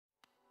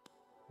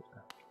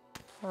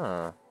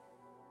Huh.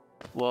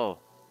 Whoa.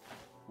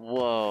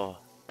 Whoa.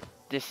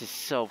 This is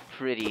so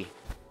pretty.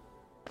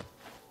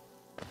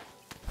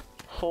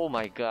 Oh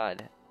my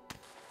god.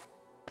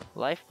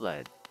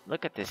 Lifeblood.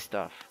 Look at this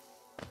stuff.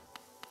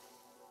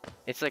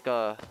 It's like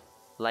a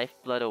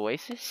lifeblood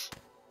oasis?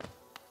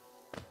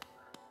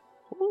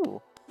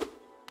 Ooh.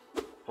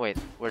 Wait,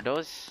 were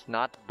those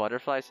not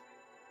butterflies,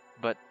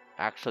 but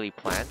actually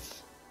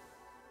plants?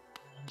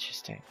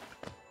 Interesting.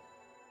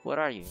 What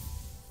are you?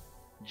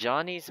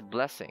 Johnny's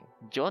blessing.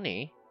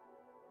 Johnny?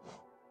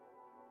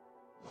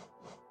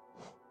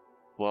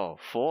 Whoa,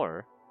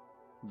 4?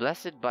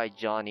 Blessed by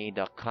Johnny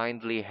the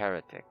kindly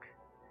heretic.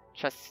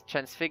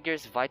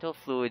 Transfigures vital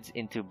fluids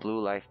into blue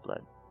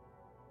lifeblood.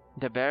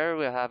 The bearer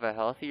will have a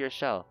healthier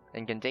shell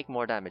and can take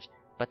more damage,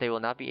 but they will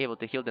not be able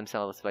to heal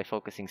themselves by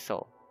focusing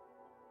soul.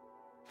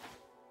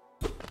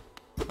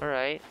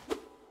 Alright.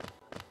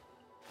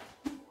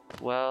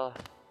 Well,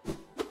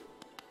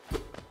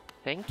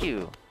 thank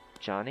you,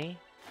 Johnny.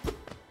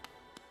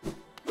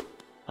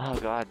 Oh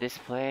god, this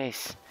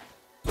place.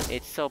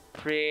 It's so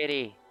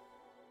pretty.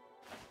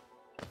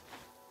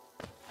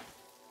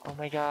 Oh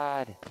my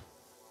god.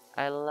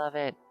 I love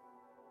it.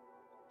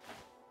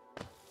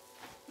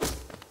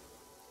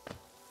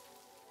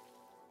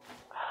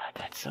 Ah,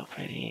 that's so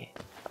pretty.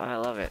 Oh, I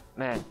love it,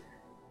 man.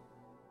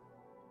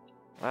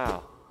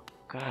 Wow.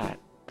 God.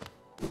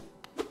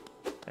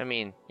 I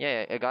mean,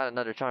 yeah, I got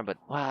another charm, but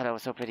wow, that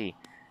was so pretty.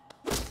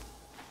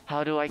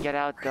 How do I get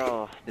out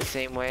though? The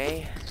same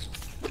way?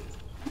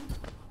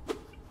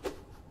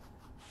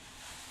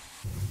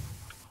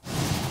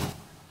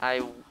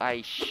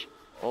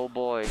 Oh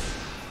boy.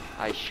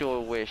 I sure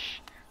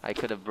wish I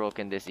could have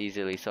broken this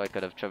easily so I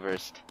could have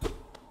traversed.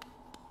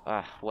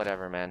 Ah,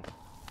 whatever, man.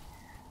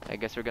 I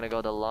guess we're gonna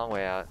go the long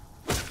way out.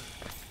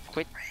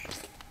 Quit.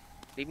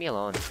 Leave me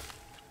alone.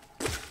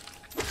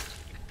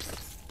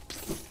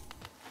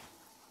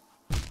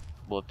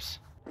 Whoops.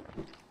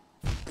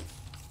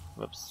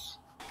 Whoops.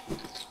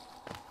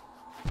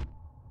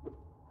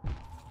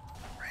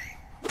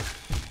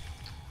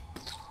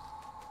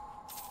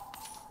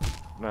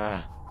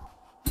 Ah.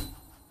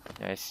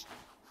 Nice.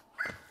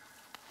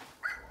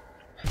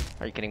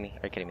 Are you kidding me?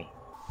 Are you kidding me?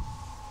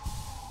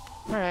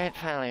 Alright,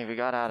 finally we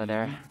got out of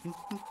there.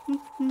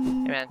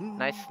 Hey man,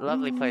 nice,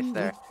 lovely place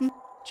there.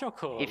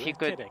 If you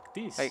could,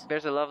 like,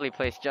 there's a lovely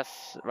place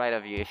just right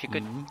of you. If you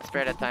could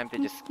spare the time to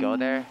just go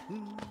there,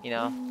 you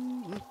know?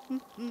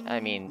 I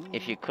mean,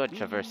 if you could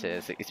traverse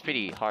it, it's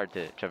pretty hard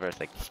to traverse,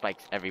 like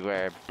spikes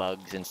everywhere,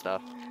 bugs and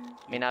stuff.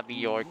 May not be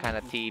your kind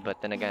of tea,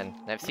 but then again,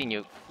 I've seen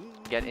you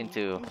get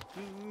into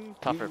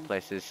tougher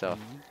places, so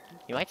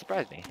you might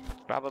surprise me.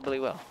 Probably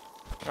will.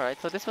 Alright,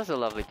 so this was a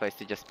lovely place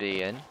to just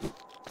be in.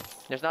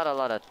 There's not a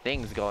lot of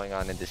things going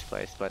on in this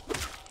place, but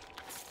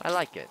I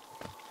like it.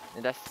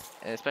 And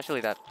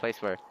especially that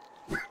place where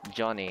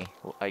Johnny,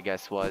 I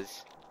guess,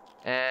 was.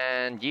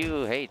 And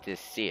you hate to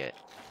see it.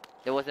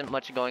 There wasn't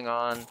much going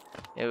on.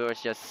 It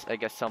was just, I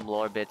guess, some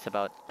lore bits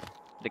about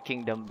the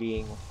kingdom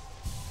being,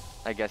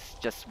 I guess,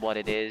 just what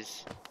it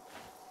is.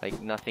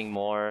 Like, nothing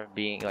more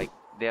being, like,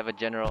 they have a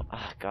general...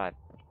 Ah, God.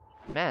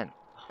 Man,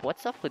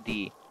 what's up with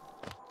the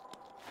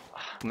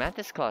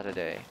Mantis Claw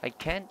today? I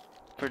can't,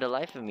 for the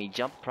life of me,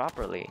 jump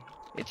properly.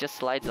 It just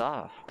slides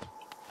off.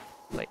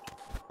 Like,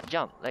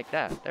 jump, like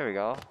that. There we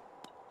go.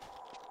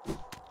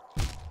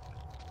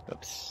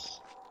 Oops.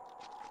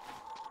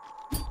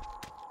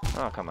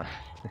 Oh, come on.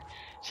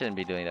 Shouldn't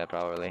be doing that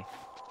probably.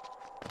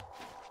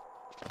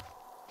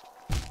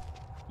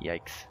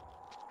 Yikes.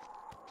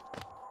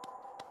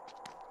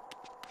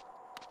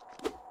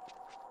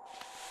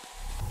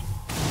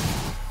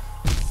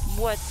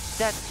 What?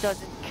 That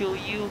doesn't kill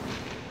you?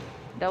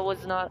 That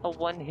was not a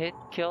one-hit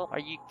kill? Are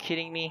you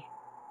kidding me?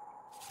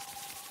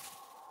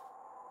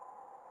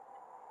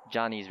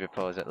 Johnny's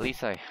repose. At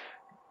least I...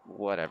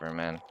 Whatever,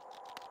 man.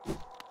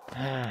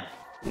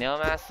 Nail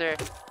Master?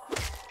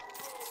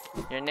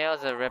 Your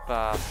nail's a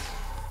ripoff.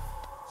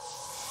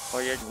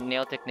 Or your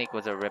nail technique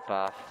was a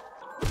ripoff.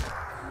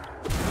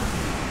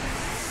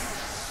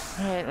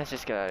 Alright, let's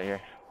just get out of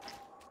here.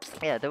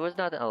 Yeah, there was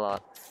not a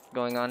lot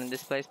going on in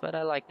this place, but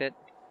I liked it.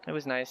 It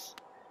was nice.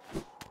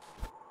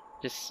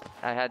 Just,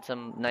 I had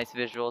some nice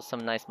visuals,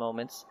 some nice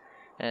moments,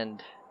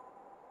 and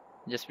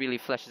just really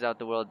fleshes out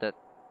the world that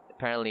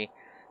apparently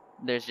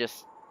there's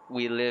just,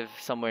 we live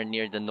somewhere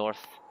near the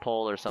North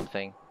Pole or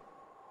something.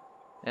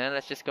 And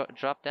let's just go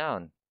drop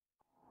down.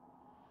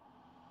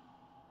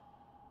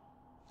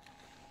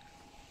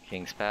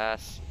 King's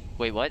Pass.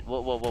 Wait, what?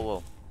 Whoa, whoa, whoa,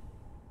 whoa.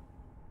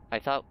 I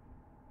thought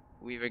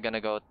we were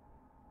gonna go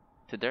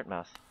to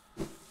Dirtmouth.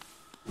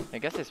 I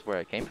guess that's where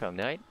I came from,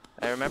 right?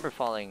 I remember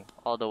falling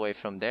all the way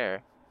from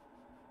there.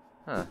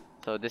 Huh.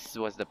 So this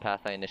was the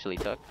path I initially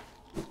took.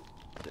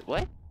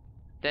 What?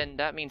 Then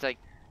that means I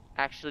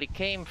actually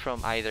came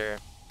from either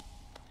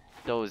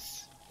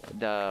those,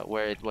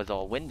 where it was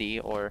all windy,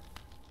 or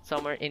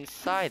somewhere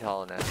inside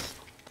Hollowness.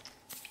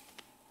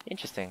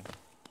 Interesting.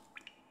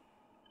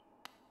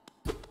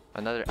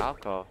 Another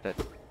alcove that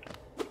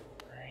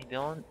I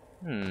don't...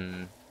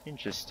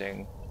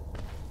 interesting.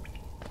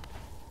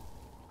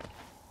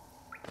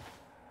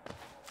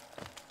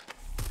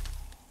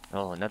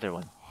 Oh, another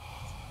one.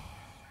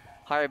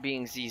 Higher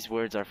beings, these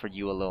words are for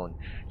you alone.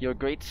 Your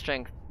great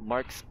strength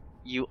marks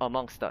you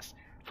amongst us.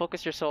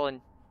 Focus your soul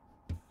and...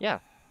 Yeah.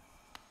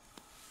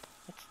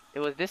 It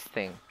was this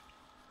thing.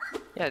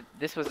 Yeah,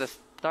 this was the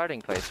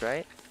starting place,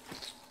 right?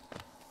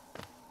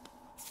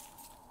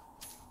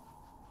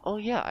 Oh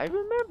yeah, I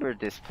remember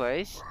this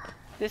place.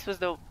 This was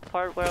the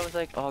part where I was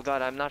like, oh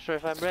god, I'm not sure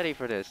if I'm ready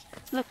for this.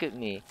 Look at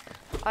me.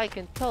 I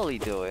can totally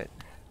do it.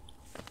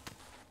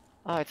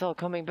 Oh, it's all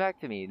coming back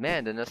to me.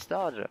 Man, the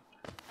nostalgia.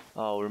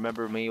 Oh,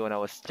 remember me when I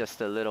was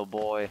just a little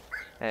boy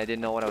and I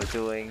didn't know what I was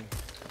doing.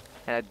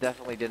 And I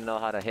definitely didn't know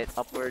how to hit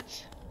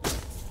upwards.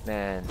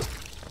 Man,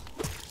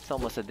 it's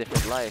almost a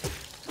different life.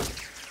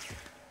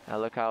 Now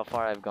look how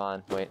far I've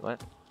gone. Wait,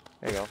 what?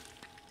 There you go.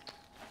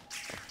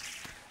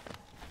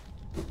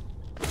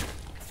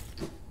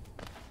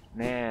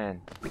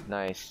 Man,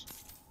 nice.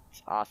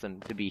 It's awesome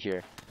to be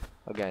here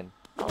again.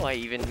 Oh, I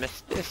even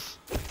missed this.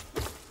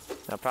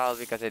 Now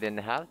probably because I didn't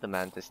have the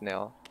mantis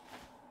nail.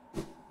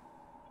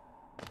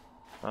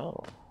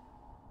 Oh.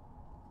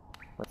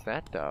 What's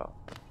that though?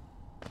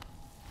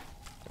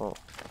 Oh.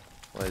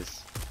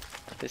 Was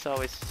this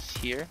always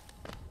here?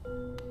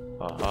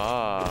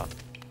 Aha!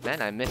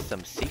 Man, I missed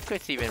some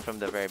secrets even from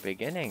the very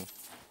beginning.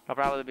 Oh,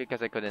 probably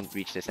because I couldn't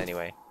reach this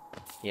anyway.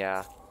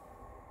 Yeah.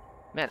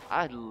 Man,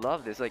 I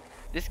love this. Like,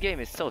 this game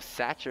is so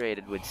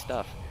saturated with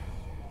stuff.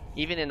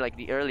 Even in like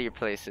the earlier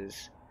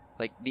places,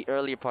 like the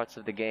earlier parts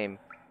of the game,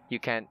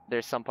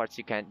 there's some parts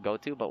you can't go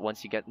to, but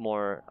once you get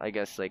more, I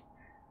guess like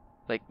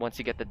once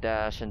you get the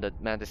dash and the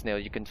mantis nail,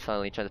 you can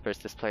finally traverse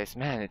this place.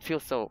 Man, it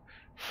feels so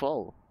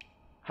full.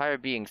 Higher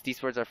beings,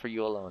 these words are for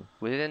you alone.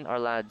 Within our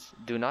lads,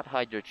 do not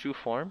hide your true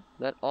form.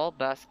 Let all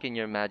bask in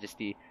your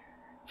majesty,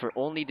 for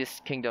only this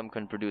kingdom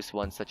can produce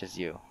one such as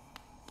you.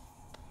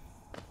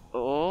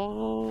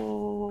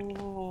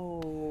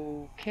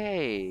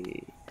 Okay.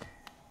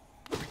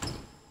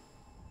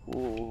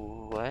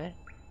 What?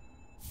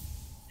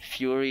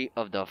 Fury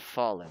of the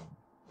Fallen.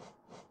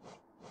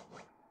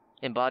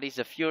 Embodies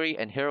the fury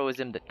and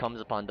heroism that comes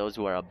upon those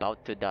who are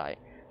about to die.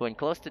 When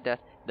close to death,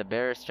 the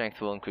bearer's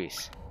strength will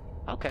increase.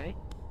 Okay.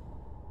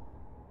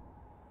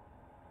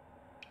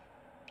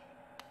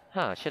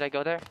 Huh, should I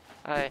go there?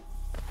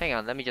 Hang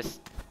on, let me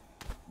just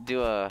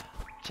do a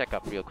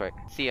checkup real quick.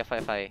 See if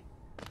I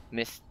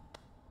missed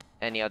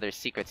any other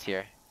secrets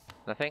here.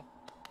 Nothing?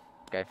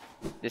 Okay.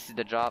 This is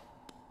the drop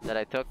that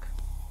I took.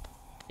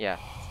 Yeah.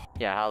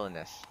 Yeah,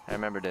 Hollowness. I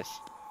remember this.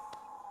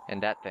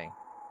 And that thing.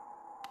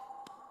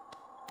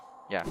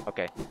 Yeah,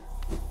 okay.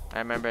 I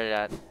remember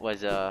that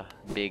was a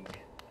big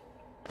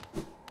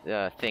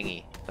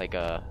thingy. Like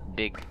a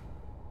big...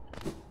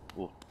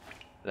 Ooh.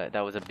 That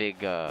was a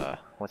big,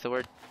 what's the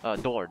word?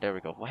 Door, there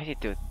we go. Why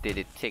did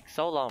it take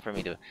so long for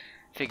me to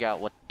figure out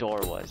what door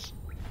was?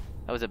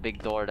 That was a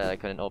big door that I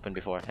couldn't open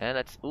before. And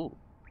let's... Ooh.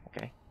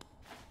 Okay.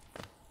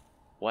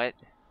 What?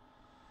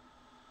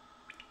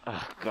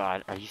 Oh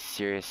god, are you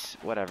serious?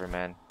 Whatever,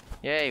 man.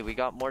 Yay, we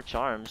got more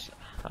charms.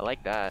 I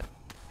like that.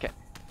 Okay.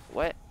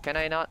 What? Can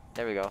I not?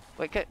 There we go.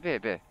 Wait,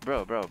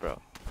 bro.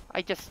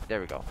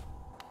 There we go.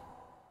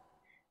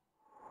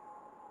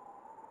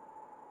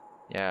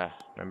 Yeah,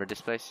 remember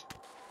this place?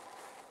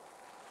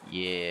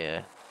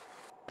 Yeah.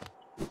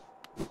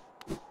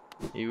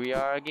 Here we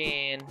are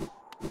again.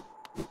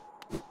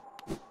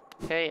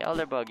 Hey,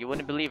 Elderbug, you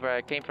wouldn't believe where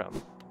I came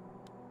from.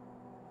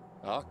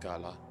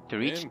 To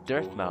reach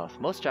Dirtmouth,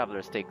 most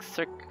travelers take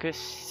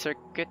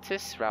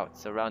circuitous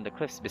routes around the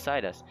cliffs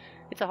beside us.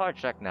 It's a hard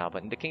trek now,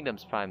 but in the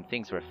Kingdom's prime,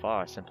 things were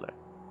far simpler.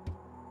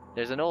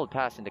 There's an old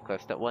pass in the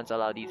cliffs that once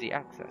allowed easy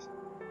access.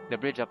 The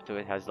bridge up to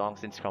it has long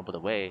since crumbled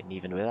away, and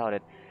even without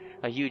it,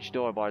 a huge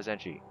door bars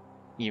entry.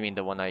 You mean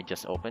the one I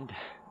just opened?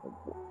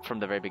 From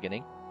the very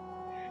beginning?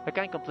 I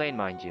can't complain,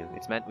 mind you.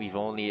 It's meant we've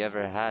only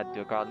ever had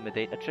to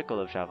accommodate a trickle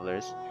of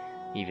travelers,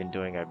 even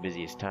during our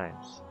busiest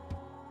times.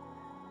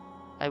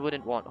 I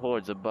wouldn't want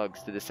hordes of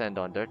bugs to descend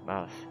on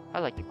Dirtmouth. I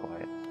like the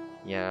quiet.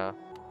 Yeah.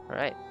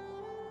 Alright.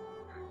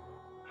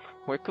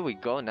 Where could we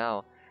go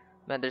now?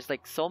 Man, there's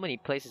like so many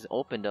places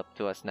opened up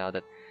to us now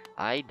that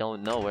I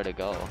don't know where to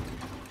go.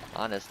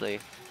 Honestly.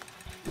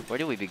 Where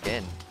do we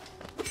begin?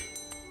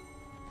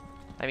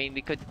 I mean,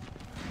 we could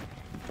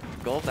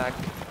go back.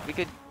 We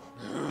could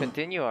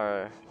continue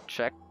our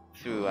trek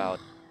throughout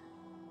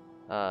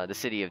the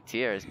City of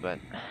Tears, but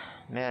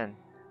man,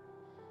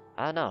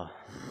 I don't know.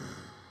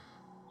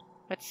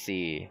 Let's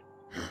see.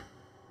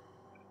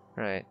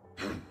 Right.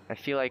 I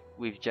feel like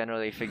we've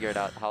generally figured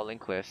out Howling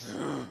Cliffs.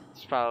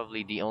 It's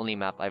probably the only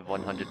map I've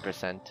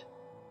 100%.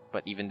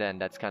 But even then,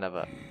 that's kind of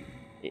a...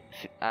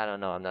 I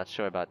don't know, I'm not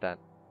sure about that.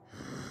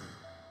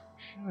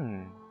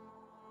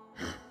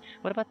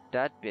 What about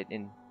that bit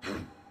in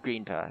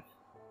Greenpath?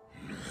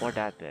 Or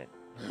that bit?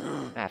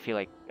 I feel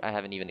like I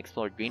haven't even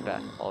explored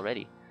Greenpath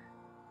already.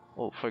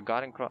 Oh,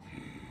 Forgotten Cross...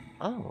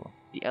 Oh,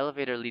 the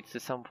elevator leads to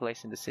some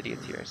place in the City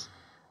of Tears.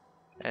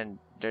 And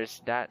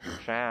there's that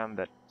tram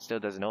that still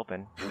doesn't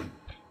open.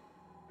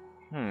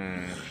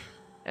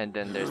 And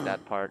then there's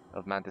that part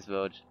of Mantis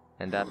Village,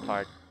 and that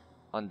part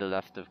on the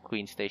left of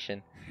Queen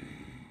Station.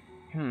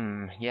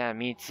 Yeah,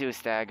 me too,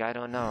 Stag. I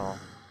don't know.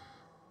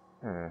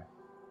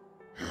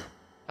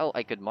 Oh,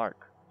 I could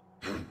mark.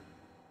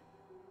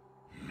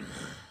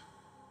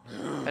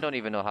 I don't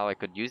even know how I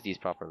could use these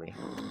properly.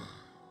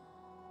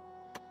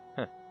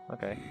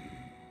 Okay.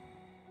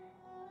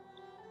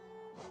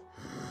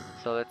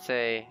 So let's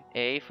say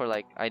A for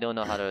like, I don't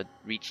know how to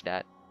reach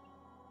that.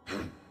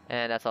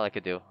 And that's all I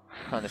could do,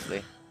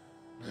 honestly.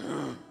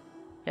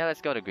 Yeah,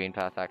 let's go to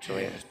Greenpath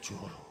actually.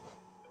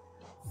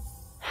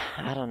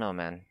 I don't know,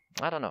 man.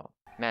 I don't know.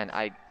 Man,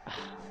 I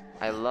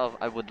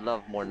would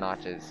love more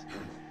notches,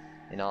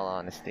 in all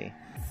honesty.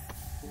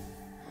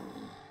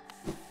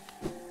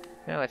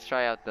 Yeah, let's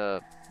try out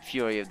the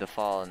Fury of the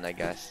Fallen, I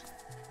guess.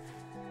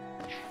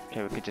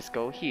 Okay, we could just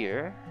go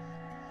here.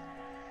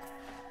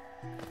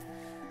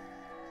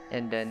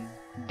 And then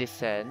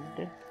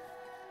descend.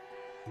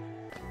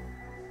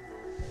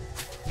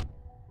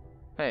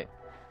 Hey.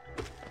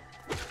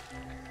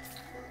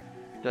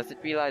 Does it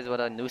realize what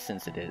a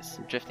nuisance it is?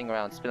 Drifting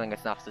around, spilling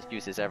its noxious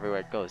juices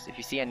everywhere it goes. If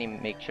you see any,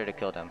 make sure to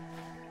kill them.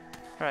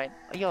 Alright.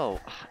 Yo,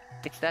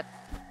 it's that...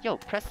 Yo,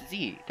 press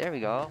Z. There we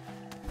go.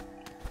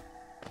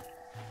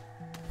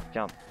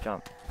 Jump,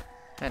 jump.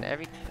 And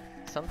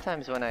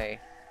sometimes when I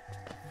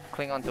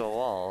cling onto a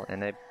wall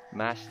and I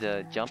mash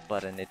the jump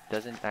button, it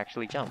doesn't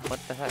actually jump. What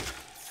the heck?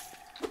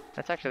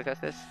 Let's actually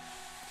test this.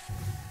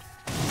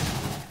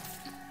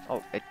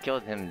 Oh, it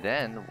killed him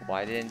then.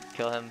 Why didn't it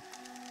kill him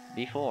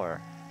before?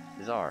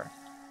 Bizarre.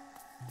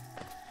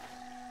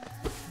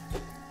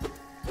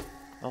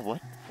 Oh,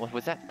 what? What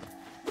was that?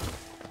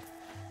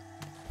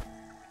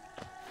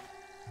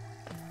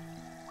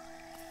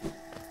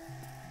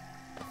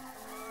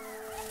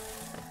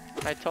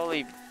 I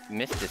totally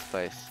missed this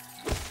place.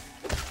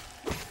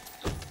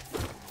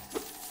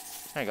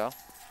 There you go.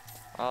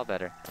 All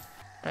better.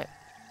 Right.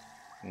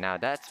 Now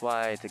that's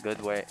why it's a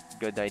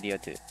good idea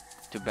to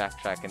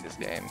backtrack in this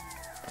game.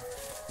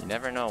 You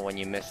never know when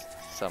you missed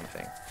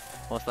something.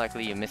 Most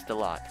likely you missed a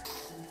lot.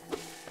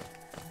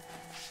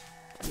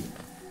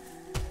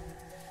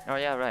 Oh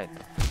yeah, right.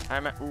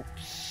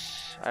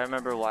 Oops. I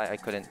remember why I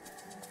couldn't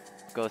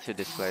go through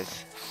this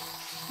place.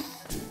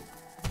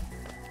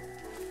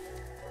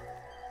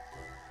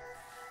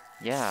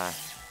 Yeah.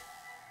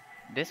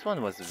 This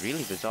one was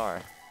really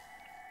bizarre.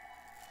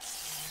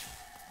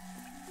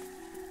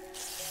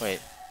 Wait.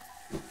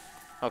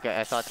 Okay,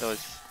 I thought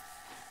those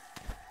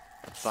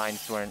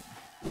vines weren't...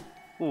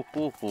 Ooh,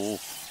 ooh, ooh.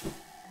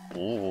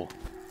 Ooh.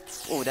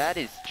 Oh, that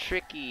is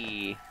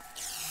tricky.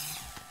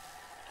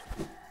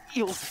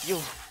 Yo.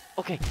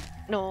 Okay.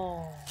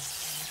 No.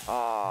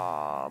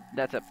 Ah,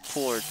 that's a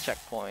poor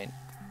checkpoint.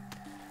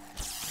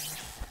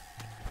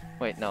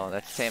 Wait, no.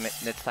 Let's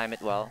time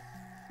it well.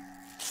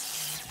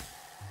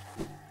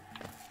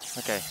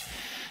 Okay.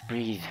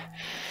 Breathe.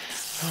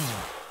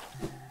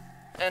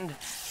 And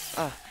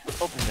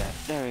open that.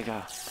 There we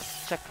go.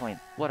 Checkpoint.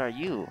 What are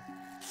you?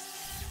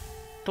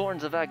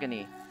 Thorns of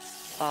Agony.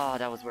 Ah,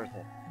 that was worth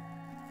it.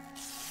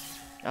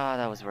 Ah,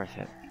 that was worth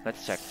it.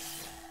 Let's check.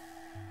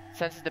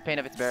 Senses the pain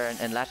of its bearer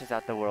and lashes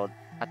out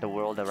at the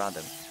world around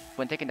them.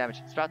 When taking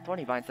damage, sprout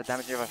thorny vines that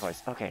damage nearby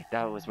foes. Okay,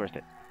 that was worth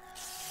it.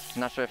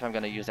 I'm not sure if I'm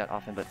gonna use that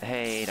often, but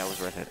hey, that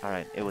was worth it. All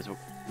right, it was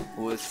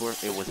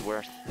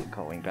worth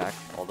going back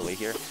all the way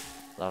here.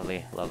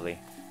 Lovely, lovely.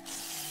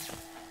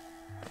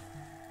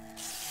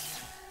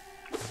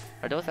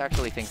 Are those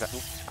actually things that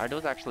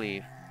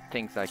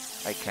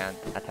I can't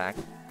attack?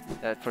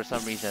 That for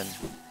some reason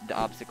the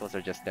obstacles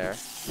are just there.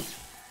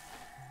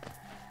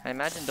 I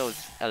imagine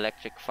those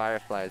electric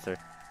fireflies are...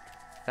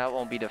 That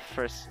won't be the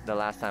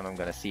last time I'm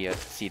gonna see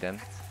them.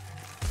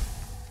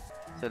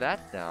 So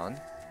that's down.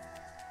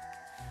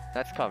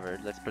 That's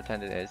covered. Let's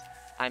pretend it is.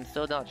 I'm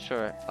still not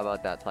sure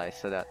about that place,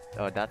 so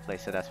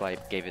that's why I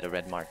gave it a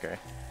red marker,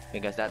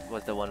 because that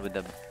was the one with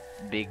the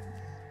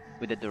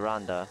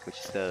Duranda, which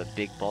is the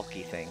big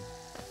bulky thing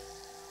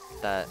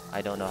that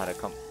I don't know how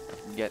to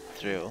get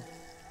through.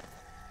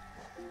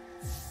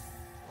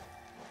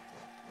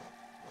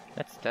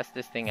 Let's test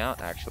this thing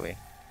out, actually.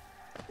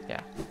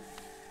 Yeah.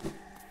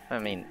 I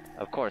mean,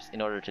 of course,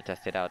 in order to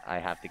test it out, I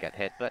have to get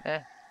hit, but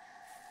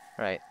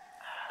Right.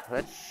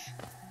 Let's...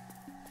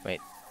 Wait,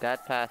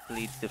 that path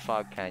leads to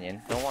Fog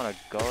Canyon. Don't want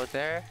to go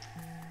there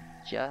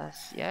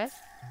just yet?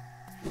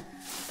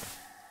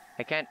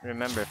 I can't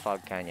remember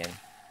Fog Canyon.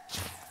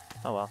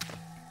 Oh well.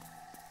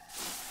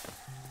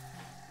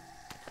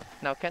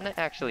 Now, can I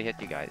actually hit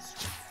you guys?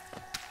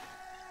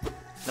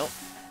 Nope.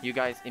 You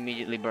guys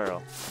immediately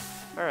burrow.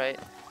 Alright.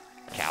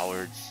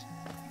 Cowards.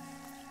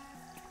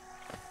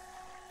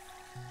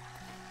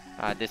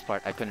 This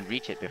part, I couldn't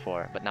reach it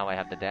before, but now I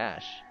have the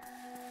dash.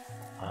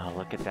 Oh,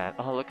 look at that.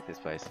 Oh, look at this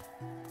place.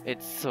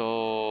 It's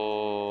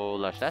so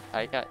lush. That's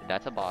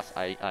a boss.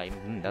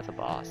 That's a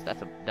boss.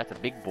 That's a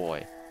big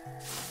boy.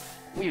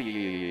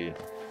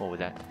 What was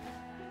that?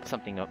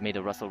 Something made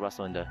a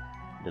rustle in the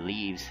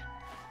leaves.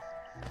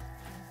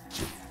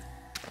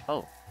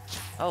 Oh.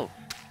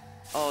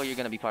 Oh, you're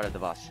gonna be part of the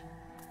boss.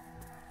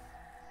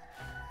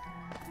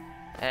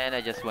 And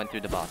I just went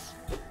through the boss.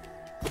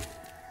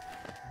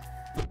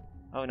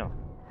 Oh no.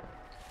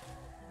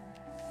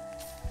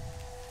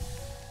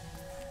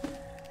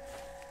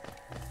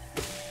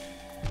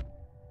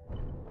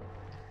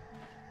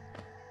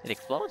 It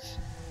explodes?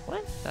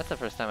 What? That's the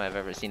first time I've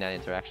ever seen that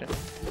interaction.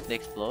 They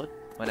explode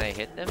when I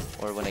hit them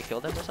or when I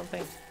kill them or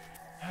something?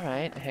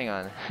 Alright, hang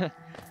on.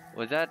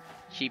 Was that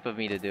cheap of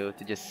me to do?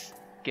 To just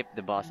skip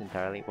the boss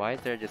entirely? Why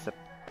is there just a...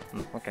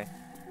 okay.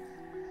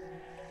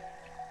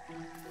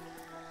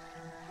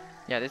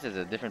 Yeah, this is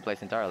a different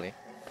place entirely.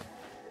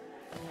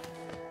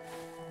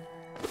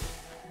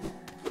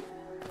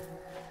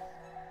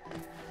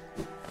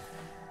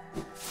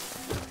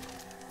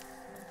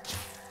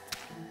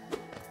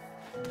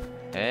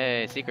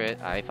 Hey, secret!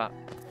 I found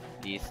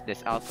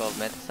this alcove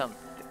meant something.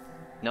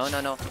 No.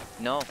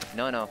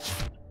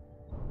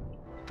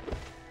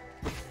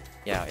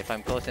 Yeah, if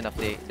I'm close enough,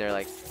 they're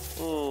like,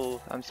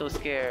 ooh, I'm so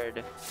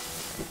scared.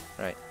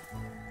 Right.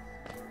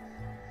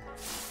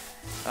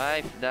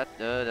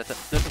 That's a.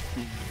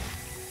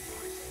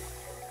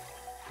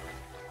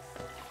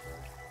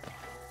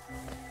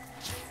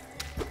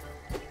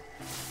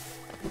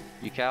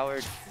 You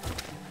coward!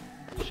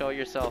 Show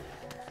yourself.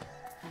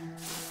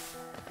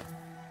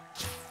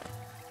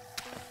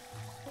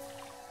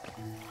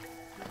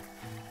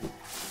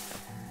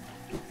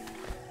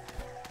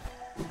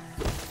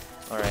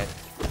 Alright.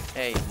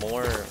 Hey,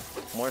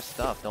 more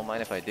stuff. Don't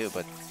mind if I do,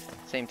 but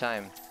same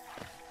time,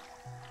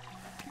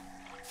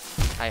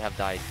 I have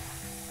died.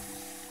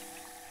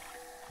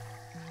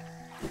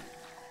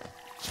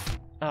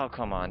 Oh,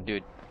 come on,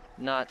 dude.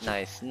 Not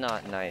nice,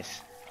 not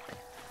nice.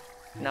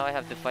 Now I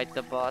have to fight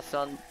the boss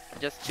on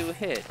just 2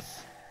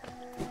 hits.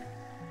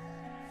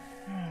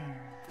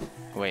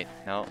 Wait,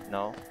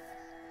 no.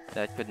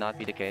 That could not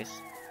be the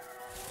case.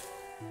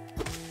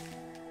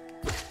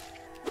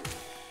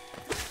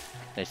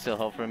 There's still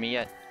hope for me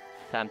yet.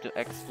 Time to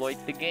exploit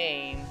the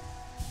game.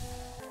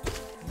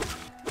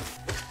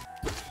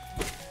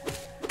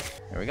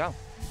 There we go.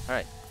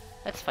 Alright,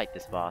 let's fight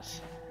this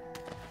boss.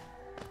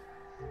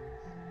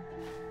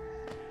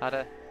 How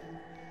to...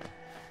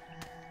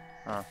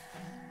 oh.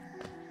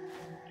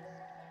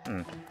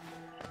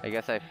 I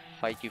guess I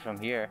fight you from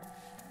here.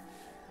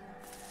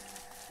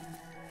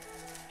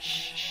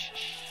 Shh.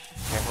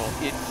 Careful,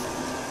 it's...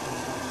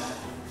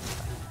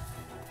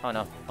 oh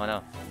no.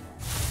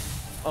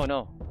 Oh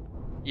no.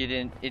 It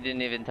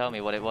didn't even tell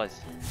me what it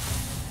was.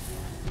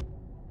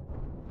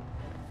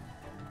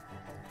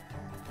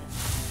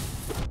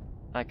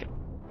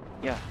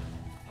 Yeah.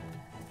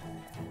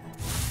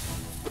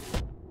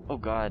 Oh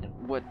god,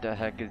 what the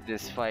heck is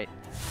this fight?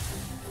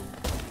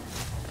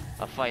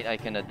 A fight I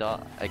can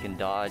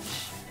dodge.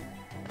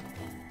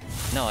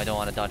 No, I don't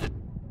want to dodge it.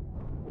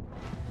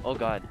 Oh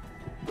god.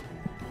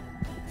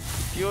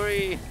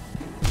 Fury!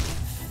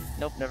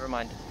 Nope, never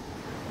mind.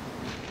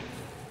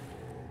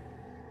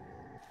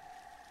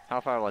 How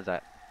far was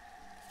that?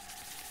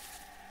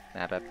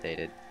 Map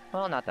updated.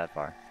 Well, not that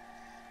far.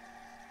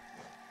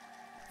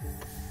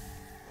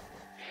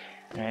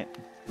 Right.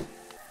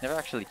 Never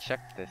actually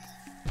checked this.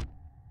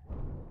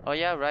 Oh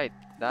yeah, right.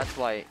 That's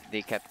why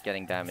they kept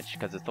getting damaged,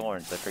 because of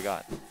thorns. I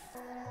forgot.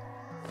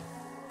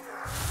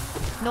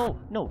 No!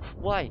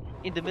 Why?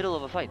 In the middle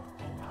of a fight.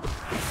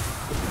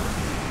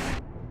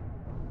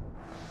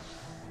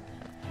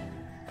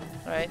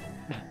 Alright.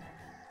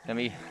 Let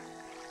me...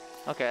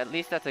 okay, at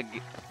least that's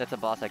a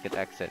boss I could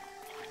exit.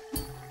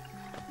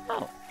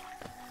 Oh.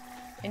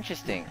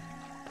 Interesting.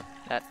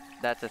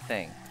 That's a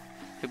thing.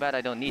 Too bad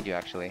I don't need you,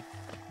 actually.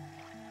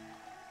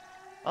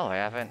 Oh, I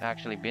haven't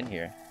actually been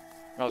here.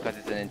 Oh, because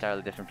it's an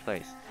entirely different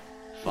place.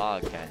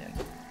 Fog Canyon.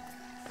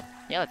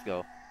 Yeah, let's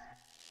go.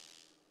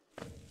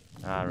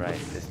 Alright,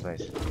 this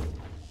place.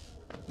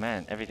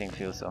 Man, everything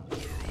feels so...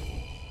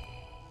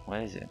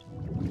 what is it?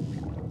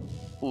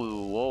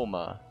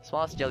 Uoma.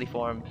 Smallest jelly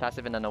form,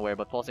 passive and unaware,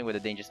 but pulsing with a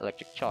dangerous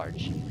electric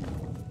charge.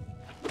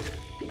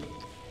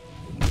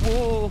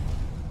 Whoa!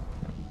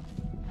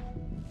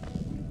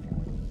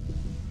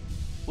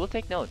 We'll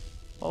take note.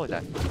 What was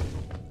that?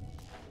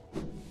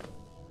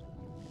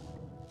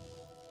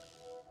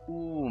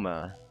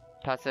 Uoma.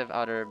 Passive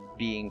outer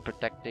being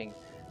protecting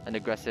an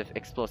aggressive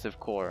explosive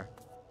core.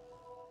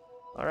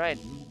 Alright,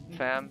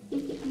 fam.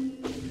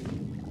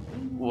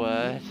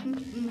 What?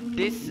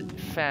 This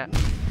fam...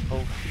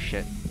 oh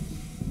shit.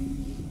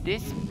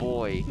 This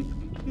boy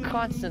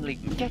constantly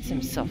gets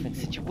himself in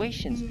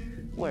situations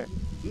where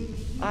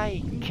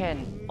I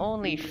can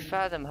only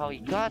fathom how he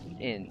got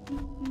in.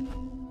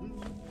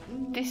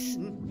 This...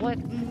 what?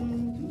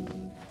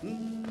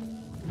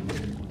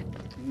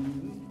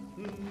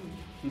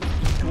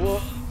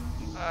 Whoa.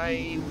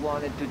 I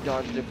wanted to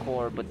dodge the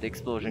core, but the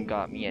explosion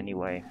got me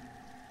anyway.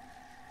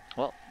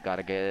 Well,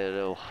 gotta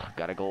go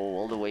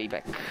all the way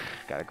back.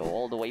 Gotta go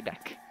all the way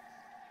back.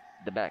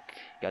 The back,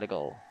 gotta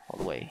go all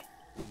the way.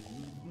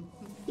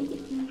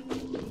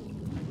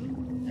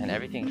 And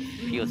everything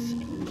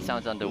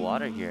sounds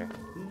underwater here.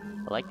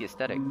 I like the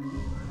aesthetic.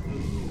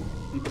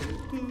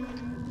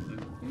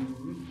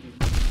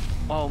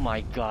 Oh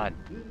my god,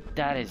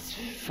 that is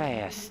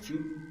fast.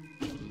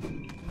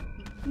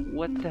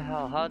 What the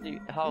hell?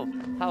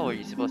 How are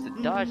you supposed to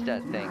dodge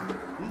that thing?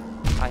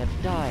 I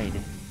have died.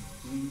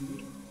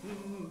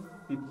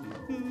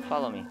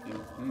 Follow me.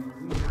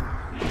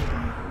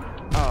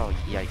 Oh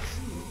Yikes.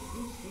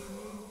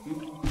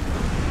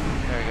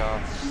 There we go.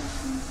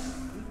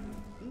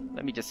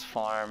 Let me just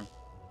farm.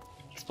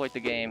 Exploit the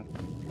game.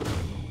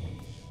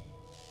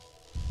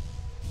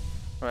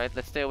 Alright,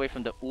 let's stay away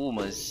from the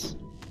Umas.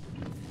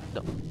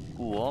 The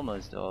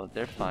Uomas though,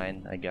 they're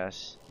fine, I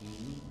guess.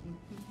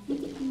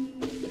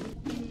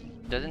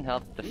 Doesn't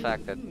help the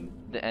fact that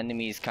the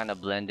enemies kind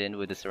of blend in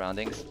with the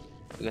surroundings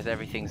because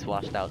everything's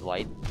washed out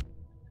white.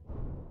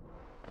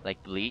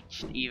 Like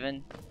bleached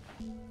even.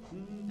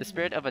 The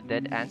spirit of a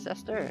dead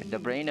ancestor, the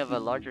brain of a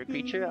larger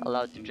creature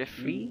allowed to drift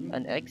free,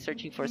 an egg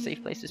searching for a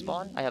safe place to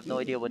spawn. I have no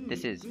idea what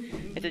this is.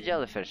 It's a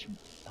jellyfish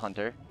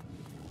hunter.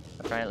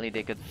 Apparently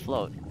they could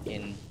float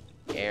in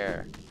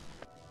air.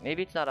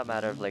 Maybe it's not a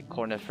matter of like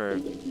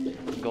Cornifer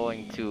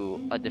going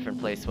to a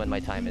different place when my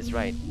time is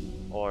right,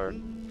 or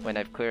when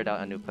I've cleared out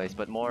a new place,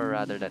 but more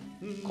rather that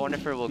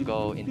Cornifer will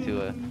go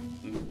into a...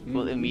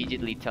 will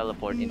immediately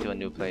teleport into a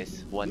new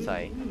place once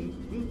I...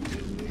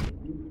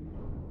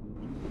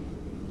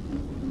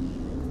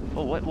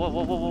 Oh,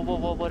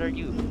 what are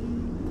you?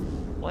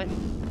 What?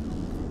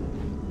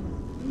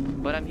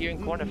 But I'm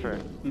hearing Cornifer.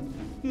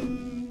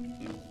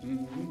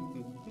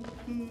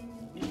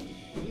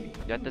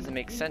 That doesn't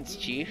make sense,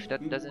 Chief.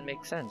 That doesn't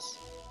make sense.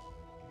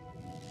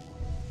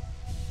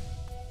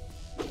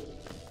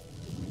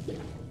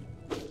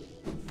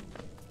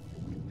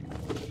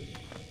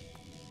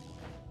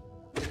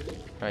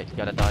 Alright,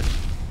 gotta dodge.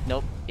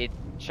 Nope, it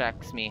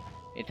tracks me.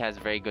 It has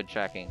very good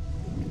tracking.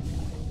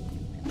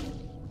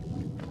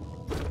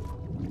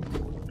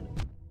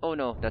 Oh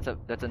no, that's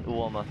an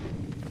Uoma.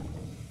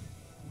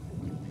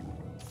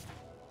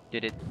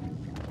 Did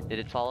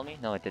it follow me?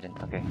 No, it didn't.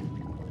 Okay.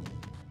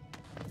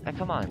 Ah,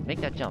 come on,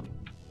 make that jump.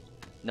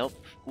 Nope.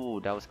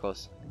 Ooh, that was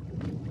close.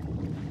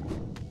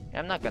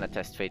 I'm not gonna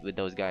test fate with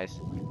those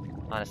guys,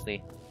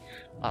 honestly.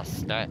 Ah,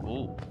 stat.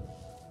 Ooh.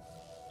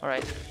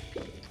 Alright.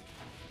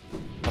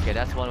 Okay,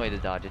 that's one way to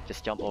dodge it.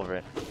 Just jump over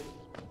it.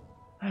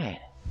 Alright.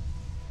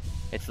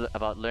 It's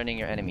about learning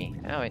your enemy.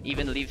 Oh, it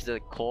even leaves the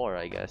core,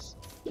 I guess.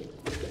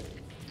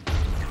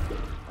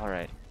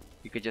 Alright.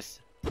 You could just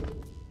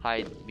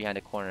hide behind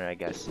a corner, I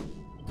guess.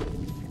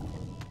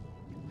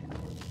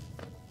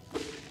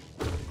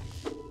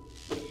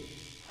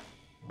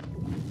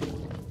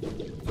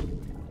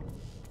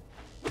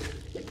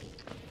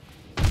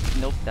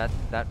 Nope,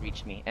 that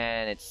reached me.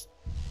 And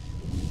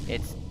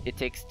it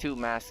takes 2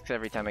 masks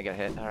every time I get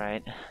hit.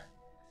 Alright.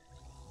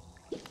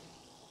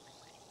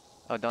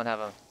 Oh, don't have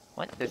a...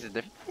 What? This is a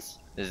different place?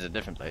 This is a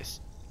different place.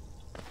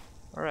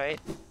 Alright.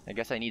 I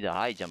guess I need a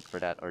high jump for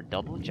that, or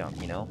double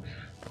jump, you know?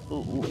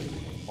 Ooh.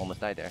 Almost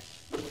died there.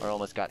 Or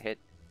almost got hit.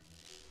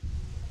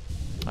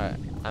 Alright,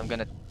 I'm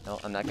gonna... No,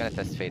 I'm not gonna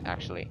test fate,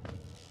 actually.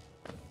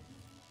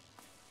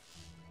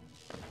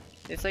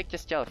 It's like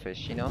just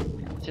jellyfish, you know?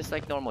 Just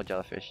like normal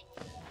jellyfish.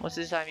 Most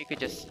of the time you could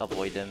just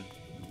avoid them,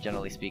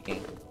 generally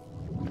speaking.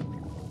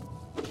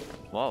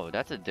 Whoa,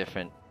 that's a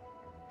different...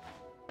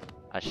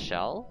 A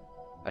shell?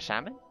 A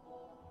shaman?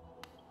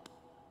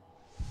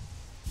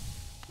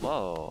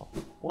 Whoa,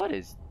 what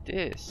is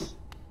this?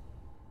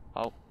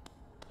 Oh,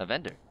 a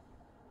vendor.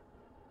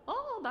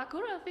 Oh,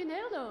 Bakura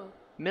Finello.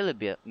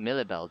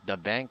 Millibel, the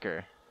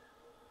banker.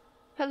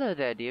 Hello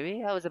there,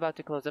 dearie. I was about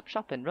to close up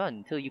shop and run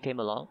until you came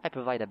along. I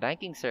provide a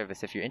banking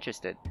service if you're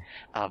interested.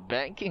 A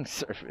banking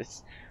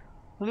service?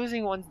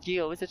 Losing one's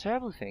geo is a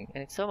terrible thing,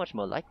 and it's so much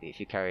more likely if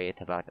you carry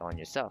it about on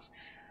yourself.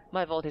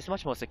 My vault is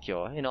much more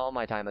secure. In all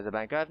my time as a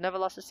banker, I've never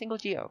lost a single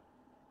geo.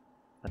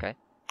 Okay.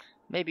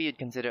 Maybe you'd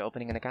consider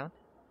opening an account?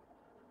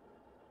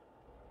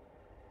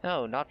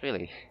 No, not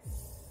really.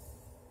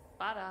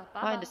 I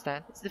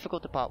understand. It's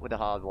difficult to part with a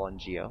hard-won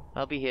geo.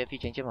 I'll be here if you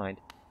change your mind.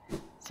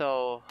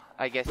 So,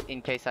 I guess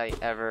in case I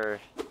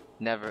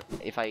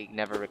if I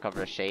never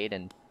recover a shade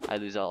and I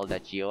lose all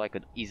that geo, I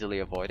could easily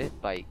avoid it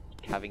by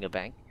having a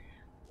bank.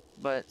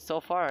 But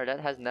so far, that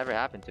has never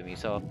happened to me,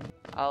 so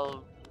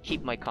I'll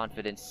keep my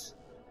confidence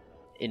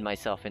in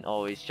myself and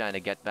always trying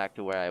to get back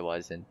to where I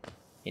was and,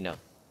 you know.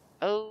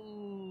 Oh!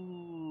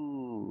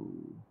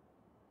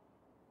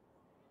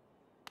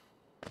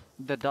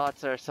 The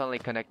dots are suddenly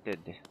connected.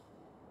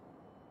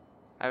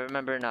 I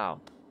remember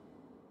now.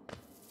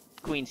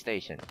 Queen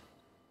Station.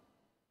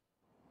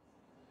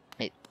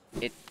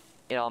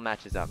 It all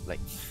matches up, like,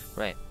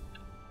 right.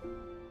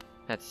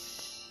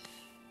 That's...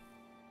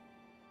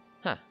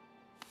 Huh.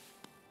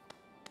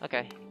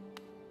 Okay.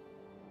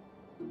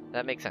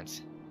 That makes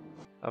sense.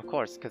 Of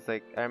course, because,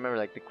 like, I remember,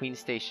 like, the Queen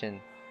Station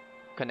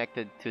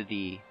connected to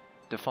the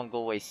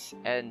fungal waste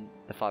and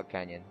the fog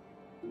canyon.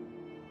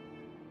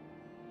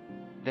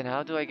 Then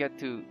how do I get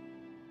to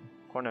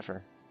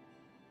Cornifer?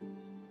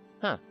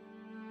 Huh.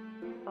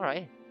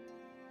 Alright.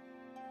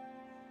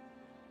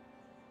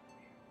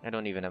 I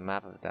don't even have a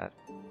map of that.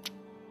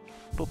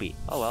 Poopy.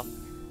 Oh well.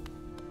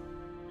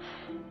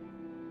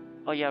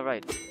 Oh yeah,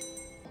 right.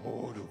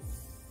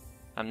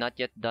 I'm not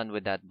yet done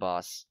with that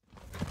boss.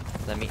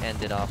 Let me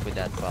end it off with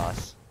that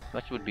boss.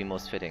 Which would be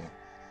most fitting?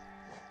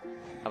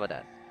 How about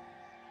that?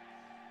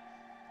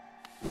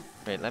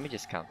 Wait, let me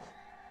just count.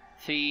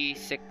 3,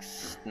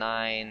 6,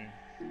 9,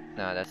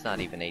 No, that's not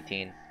even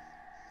 18.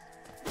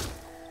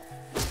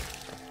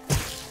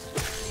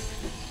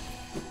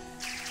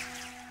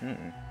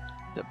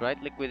 The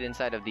bright liquid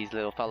inside of these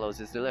little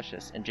fellows is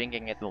delicious, and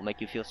drinking it will make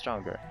you feel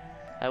stronger.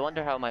 I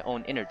wonder how my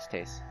own innards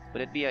taste.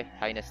 Would it be a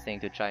highness thing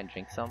to try and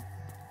drink some?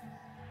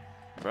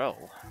 Bro,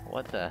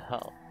 what the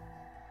hell?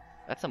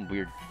 That's some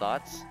weird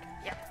thoughts.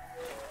 Yeah.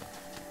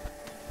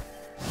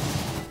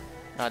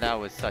 Oh, that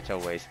was such a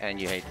waste,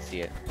 and you hate to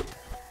see it.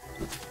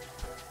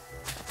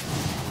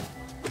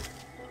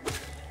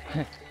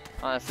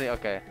 Honestly,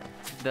 okay.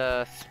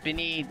 The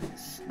spinny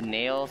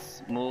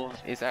nails move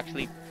is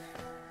actually,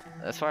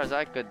 as far as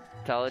I could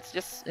tell,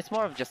 it's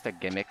more of just a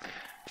gimmick.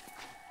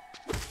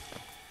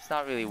 It's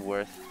not really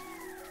worth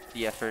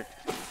the effort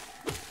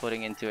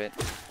putting into it.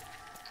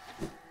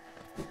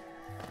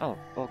 Oh,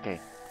 okay.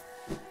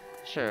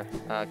 Sure,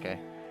 okay.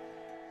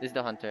 This is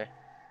the hunter.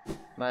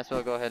 Might as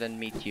well go ahead and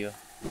meet you.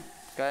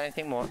 Got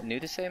anything more new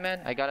to say,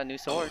 man? I got a new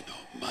sword.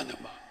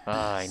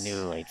 Ah, I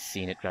knew I'd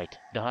seen it right.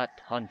 The hot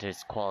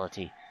hunter's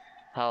quality.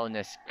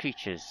 Howlness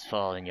creatures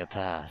fall in your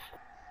path.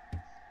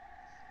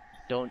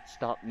 Don't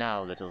stop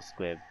now, little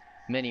squib.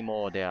 Many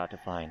more there are to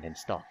find and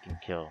stalk and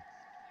kill.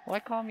 Why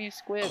call me a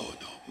squib?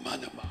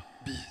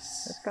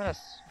 That's kind of...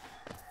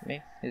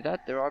 Is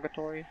that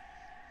derogatory?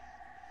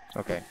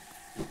 Okay.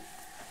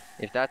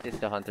 If that is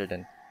the hunter,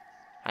 then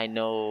I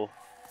know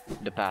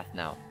the path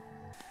now.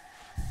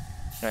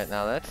 Alright,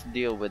 now let's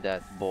deal with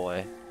that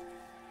boy.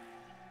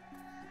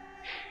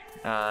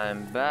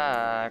 I'm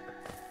back.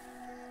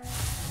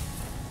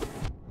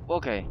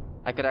 Okay,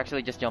 I could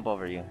actually just jump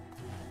over you.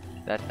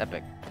 That's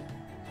epic.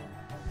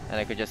 And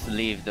I could just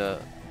leave the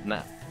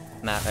map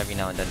every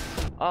now and then.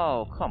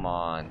 Oh, come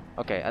on.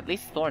 Okay, at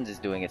least Thorns is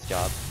doing its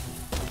job.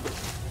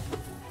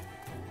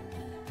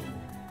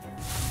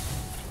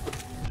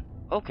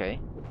 Okay.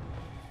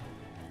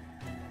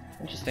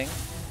 Interesting.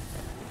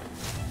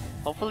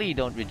 Hopefully you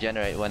don't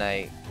regenerate when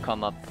I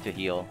come up to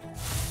heal.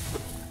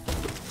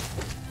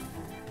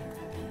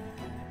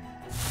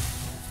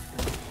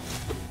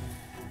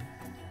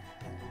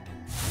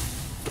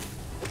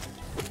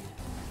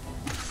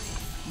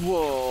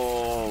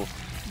 Whoa!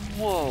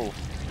 Whoa!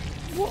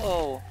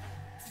 Whoa!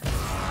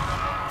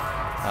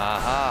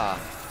 Aha!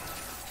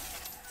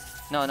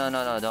 No, no,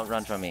 no, no, don't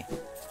run from me.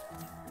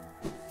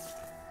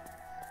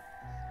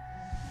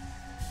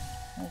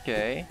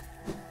 Okay.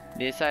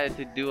 They decided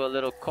to do a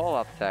little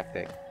co-op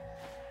tactic,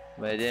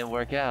 but it didn't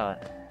work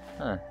out.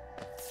 Huh.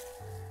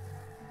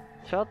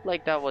 Felt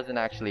like that wasn't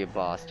actually a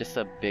boss, just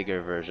a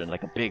bigger version,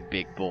 like a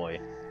big boy.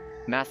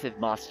 Massive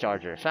moss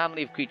charger,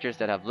 family of creatures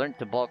that have learned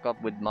to bulk up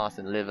with moss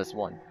and live as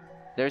one.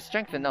 There's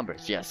strength in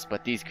numbers, yes,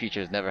 but these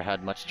creatures never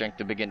had much strength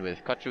to begin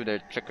with. Cut through their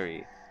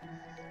trickery.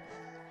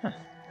 Huh.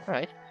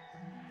 Alright.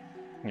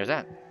 There's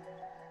that.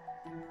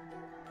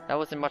 That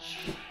wasn't much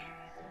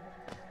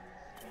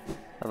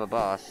of a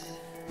boss.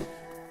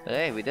 But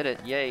hey, we did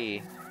it!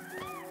 Yay!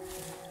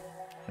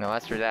 Now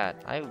as for that,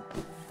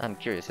 I'm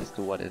curious as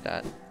to what is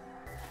that.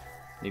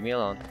 Leave me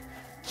alone.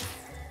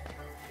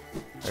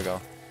 There we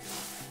go.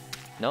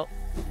 Nope.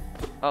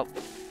 Oh.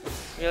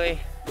 Really?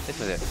 This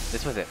was it.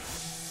 This was it.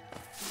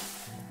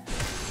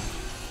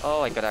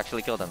 Oh, I could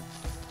actually kill them.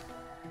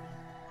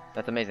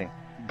 That's amazing.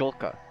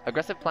 Golka.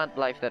 Aggressive plant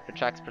life that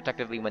retracts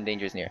protectively when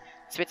danger is near.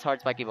 Spits hard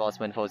spiky balls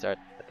when foes are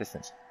at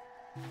distance.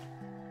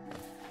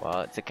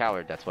 Well, it's a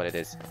coward, that's what it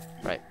is.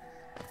 Right.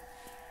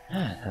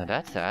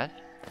 That's sad.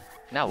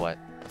 Now what?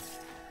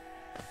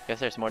 Guess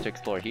there's more to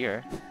explore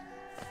here.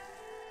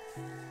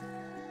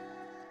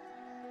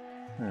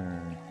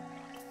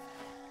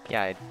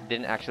 Yeah, it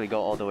didn't actually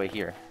go all the way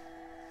here.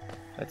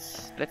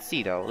 Let's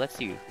see though. Let's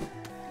see.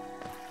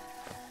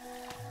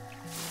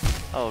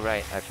 Oh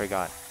right, I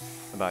forgot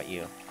about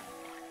you.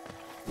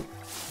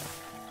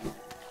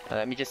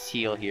 Let me just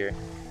heal here.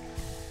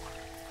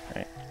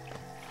 Alright.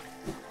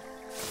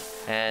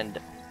 And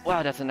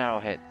wow, that's a narrow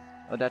hit.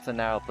 Oh, that's a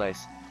narrow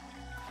place.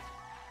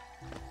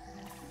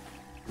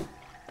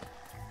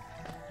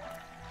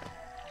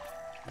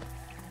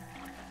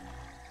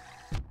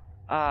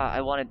 I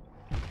wanted...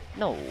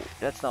 No,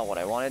 that's not what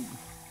I wanted.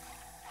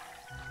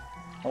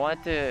 I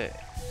wanted to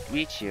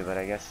reach you, but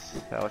I guess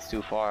that was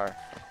too far.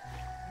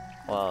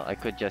 Well, I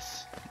could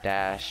just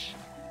dash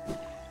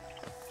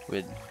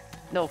with...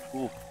 No!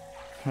 Ooh.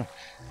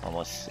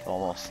 Almost.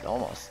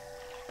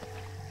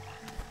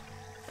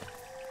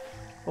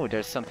 Oh,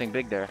 there's something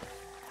big there.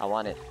 I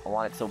want it. I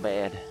want it so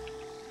bad.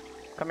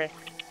 Come here.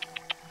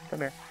 Come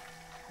here.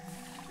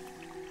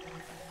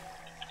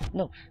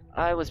 No,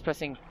 I was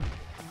pressing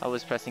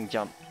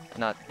jump,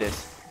 not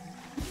this.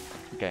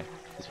 Okay,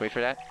 just wait for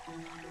that.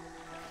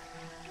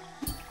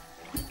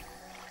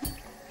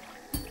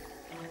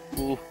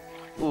 Ooh,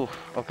 ooh.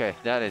 Okay,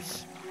 that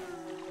is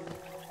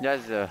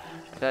a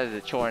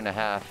chore and a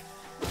half.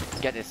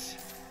 Get this.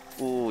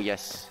 Ooh,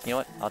 yes. You know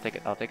what? I'll take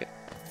it. I'll take it.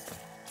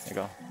 There you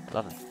go.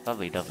 Lovely,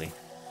 lovely, lovely.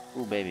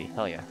 Ooh, baby.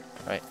 Hell yeah.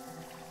 Right.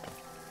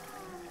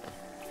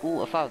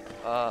 Ooh, a fog.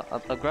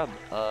 A grub.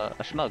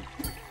 A schmug.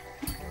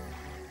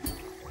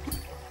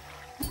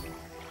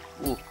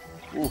 Ooh,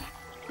 ooh,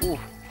 ooh,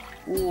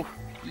 ooh.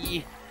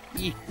 Yee.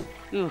 Yee.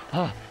 Ooh.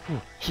 Ha.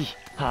 Ooh. Hee.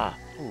 Ha.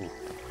 Ooh.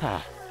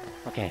 Ha.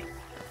 Okay.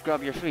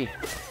 Grub, you're free.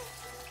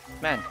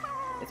 Man,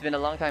 it's been a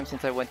long time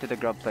since I went to the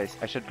grub place.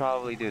 I should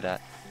probably do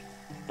that.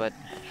 But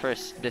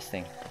first, this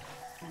thing.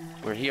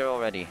 We're here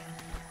already.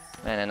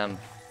 Man, and I'm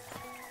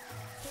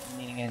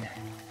meeting in.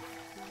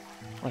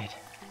 Wait.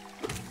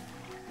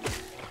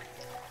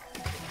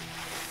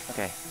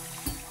 Okay.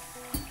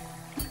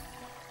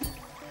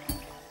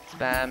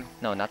 Spam.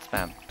 No, not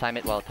spam. Time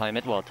it well, time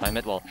it well, time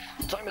it well.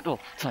 Time it well,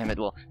 time it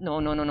well. No,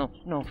 no, no, no,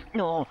 no,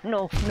 no,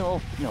 no,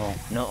 no, no,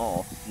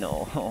 no,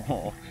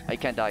 no. I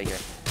can't die here.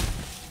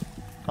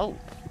 Oh.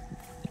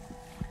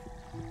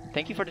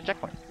 Thank you for the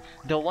checkpoint.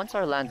 Though once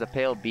our lands a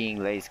pale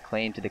being lays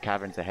claim to the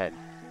caverns ahead.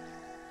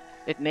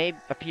 It may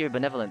appear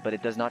benevolent, but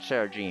it does not share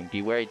our dream.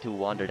 Be wary to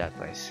wander that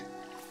place.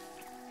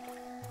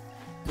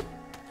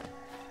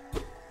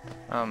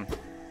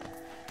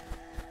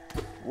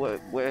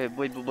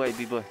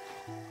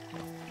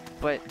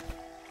 Wait.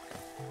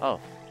 Oh.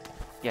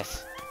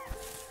 Yes.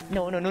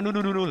 No, no, no, no,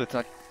 no, no, no.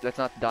 Let's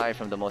not die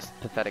from the most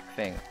pathetic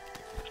thing.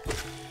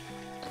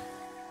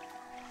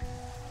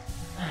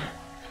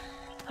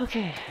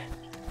 Okay.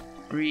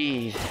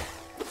 Breathe.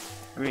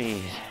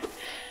 Breathe.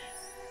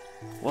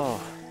 Whoa.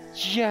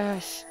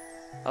 Yes!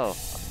 Oh,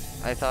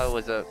 I thought it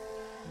was a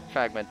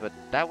fragment, but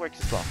that works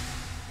as well.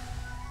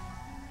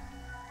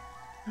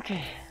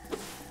 Okay.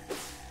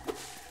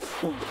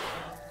 Whew.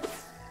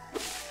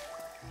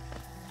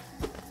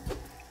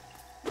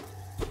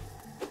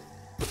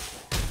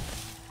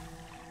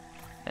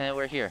 And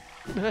we're here.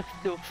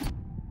 No.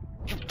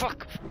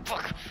 Fuck!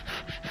 Fuck!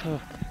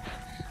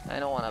 I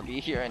don't want to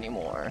be here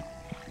anymore.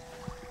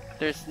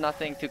 There's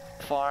nothing to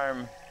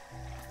farm.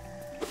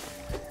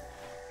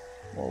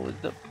 What was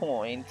the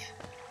point?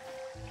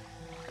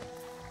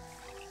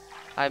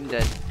 I'm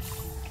dead.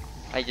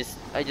 I just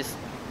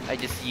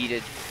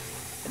yeeted.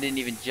 I didn't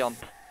even jump.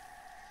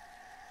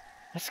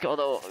 Let's go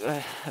though.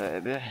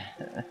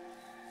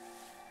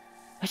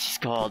 Let's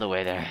just go all the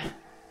way there.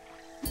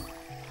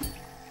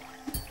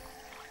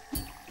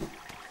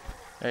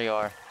 There you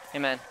are. Hey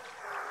man,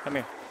 come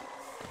here.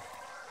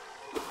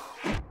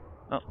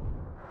 Oh.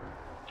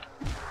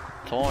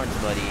 Thorns,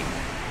 buddy.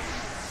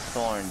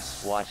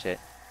 Thorns, watch it.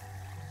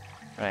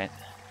 Right,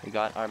 we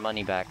got our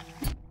money back.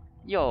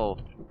 Yo!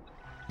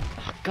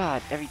 Oh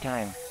god, every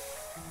time.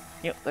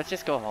 Yo, let's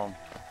just go home.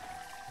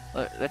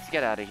 Let's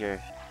get out of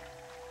here.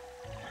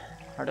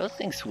 Are those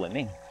things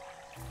swimming?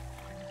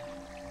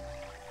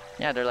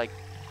 Yeah, they're like...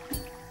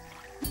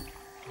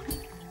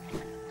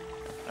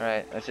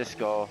 Alright, let's just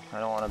go. I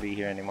don't want to be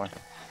here anymore.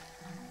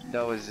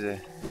 That was...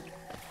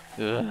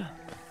 Ugh.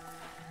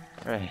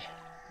 Right.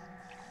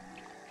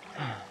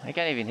 I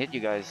can't even hit you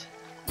guys.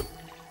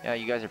 Yeah,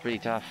 you guys are pretty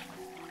tough.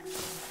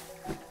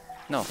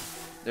 No,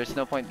 there's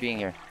no point being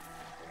here.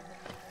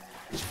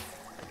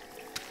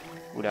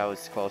 Ooh, that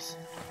was close.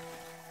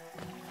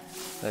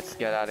 Let's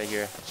get out of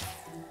here.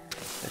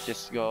 Let's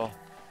just go.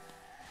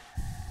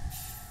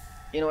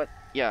 You know what?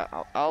 Yeah,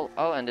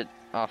 I'll end it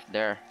off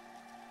there.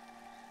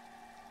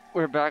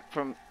 We're back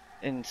from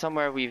in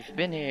somewhere we've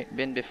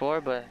been before,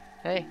 but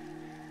hey,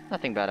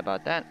 nothing bad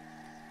about that.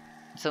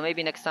 So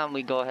maybe next time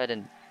we go ahead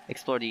and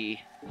explore the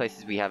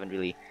places we haven't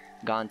really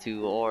gone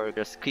to, or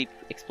just keep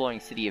exploring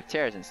City of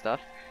Terrors and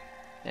stuff.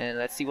 And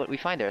let's see what we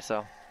find there.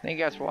 So, thank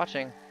you guys for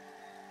watching.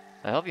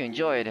 I hope you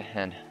enjoyed,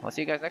 and I'll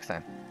see you guys next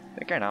time.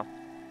 Take care now.